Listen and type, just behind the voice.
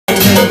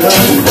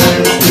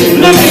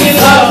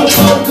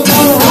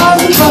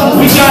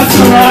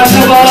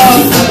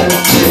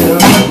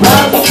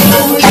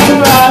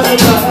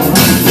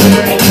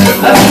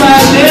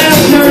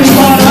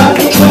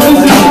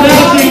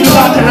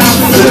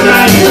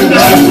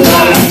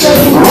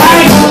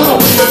Right?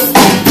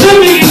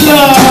 Living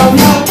love.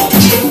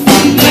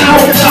 Now,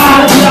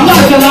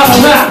 like a lot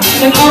of rap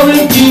and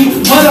R&B,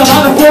 but a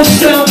lot of folks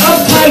sound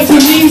uptight to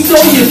me, so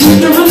you need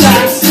to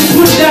relax and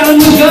put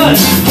down your gun.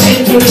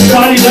 Ain't to this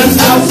party, let's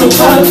have some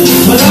fun.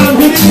 But I'm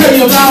here to tell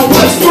you about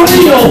what's for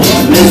real.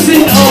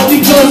 Listen up,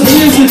 because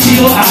here's the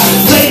deal. I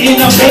play in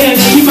a band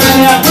that you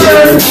might have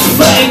heard,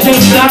 but it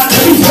takes not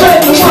every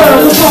spread the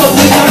word. The ball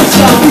play out of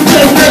stuff, we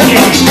play reggae.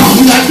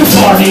 We like to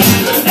party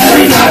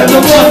every night of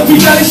the month. We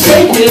gotta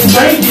shake it,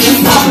 break it,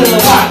 pop it a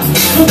lot.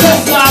 The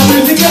best live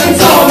music, and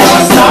it's all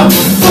non-stop.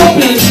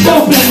 Bumping,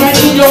 stomping right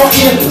in your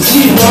ear.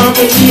 Sweet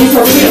harmonies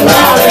are real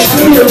loud and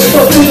clear.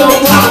 So we don't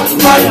rock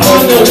right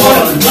on the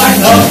one.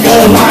 Light up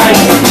your life.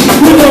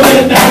 We don't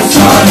let that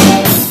sun.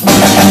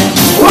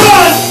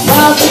 Run!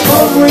 Rise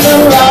above, we're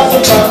gonna rise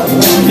above.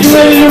 You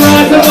ready to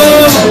rise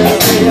above?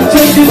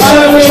 Take this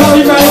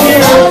vibration right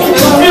here.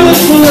 Feel it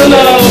full of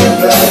love.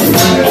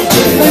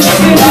 Let's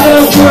sing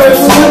those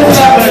words. What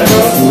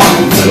happens?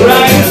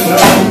 Right?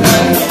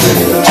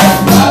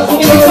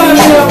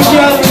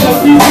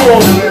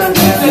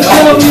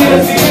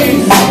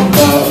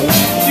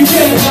 You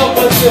can't help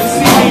but to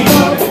see.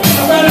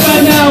 Right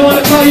about now, I want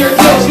to call your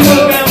attention to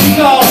a man we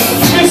call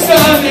Mr.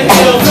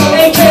 Underhill,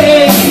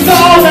 a.k.a. the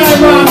all-night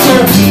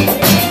rocker.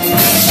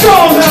 Show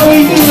him how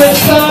we do it,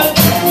 son.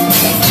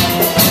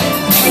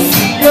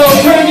 Yo,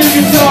 turn your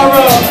guitar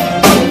up.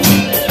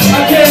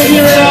 I can't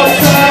hear it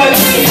outside.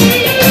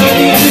 I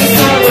need this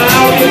not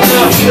loud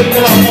enough.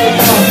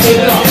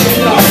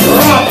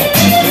 Rock.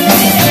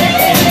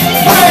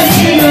 Fire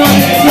singer on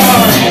the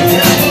guitar.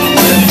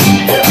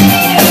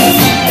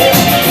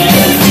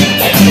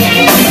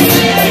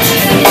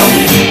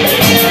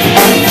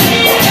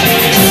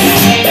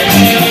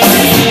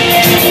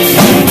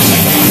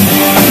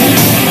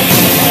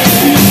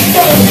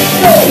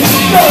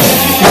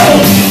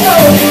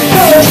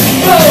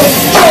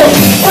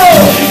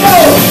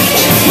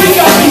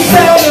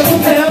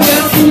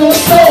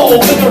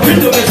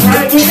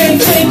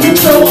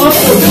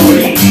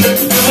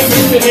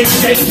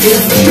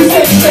 You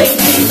say fake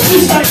me,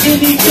 just like you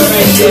need to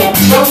make it.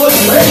 I was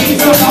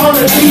raised on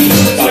R&B,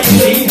 so you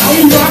see how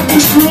we rock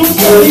this groove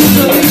so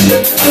easily.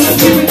 And the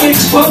people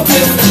things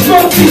pumping,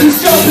 monkeys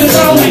jumping,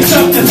 always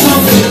up to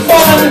something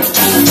fun.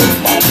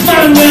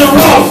 Man went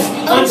rough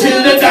until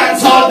the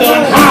dance all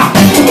done hot.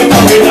 With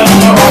the rhythm of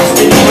the rocks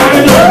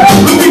behind her,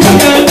 we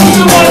began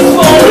to one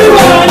small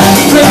rewind.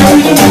 Play the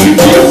rhythm and you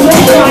feel so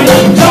fine.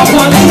 Jump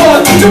on the floor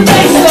to the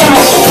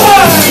baseline.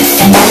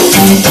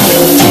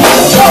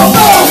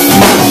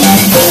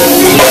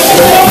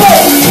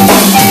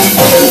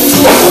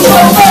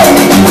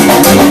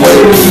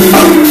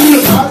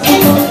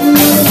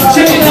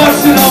 Check it out,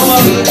 Sonoma.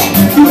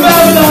 You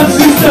Babylon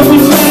system, we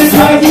try to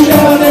drag you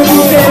down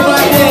every day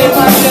by day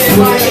by day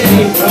by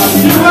day.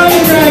 You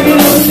running dragging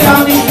up and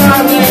down these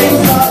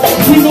highways.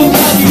 People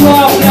cut you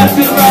off left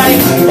and right.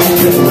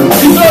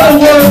 You go to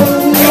work,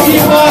 maybe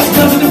your boss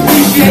doesn't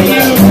appreciate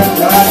you.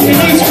 In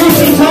these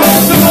crucial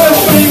times, some of us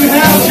don't even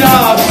have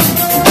jobs.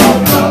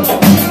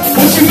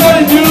 What you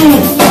gotta do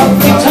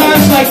in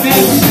times like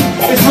this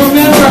is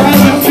remember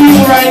how you feel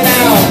right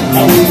now.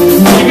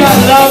 You got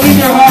love in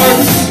your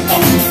hearts.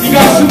 You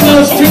got some of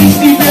those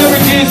tasty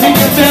beverages in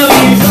your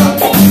bellies.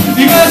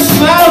 You got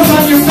smiles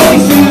on your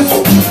faces.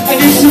 And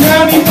you're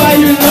surrounded by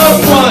your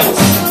loved ones.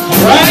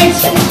 Right?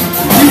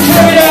 You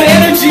carry that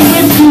energy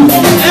with you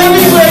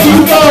everywhere you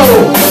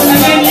go.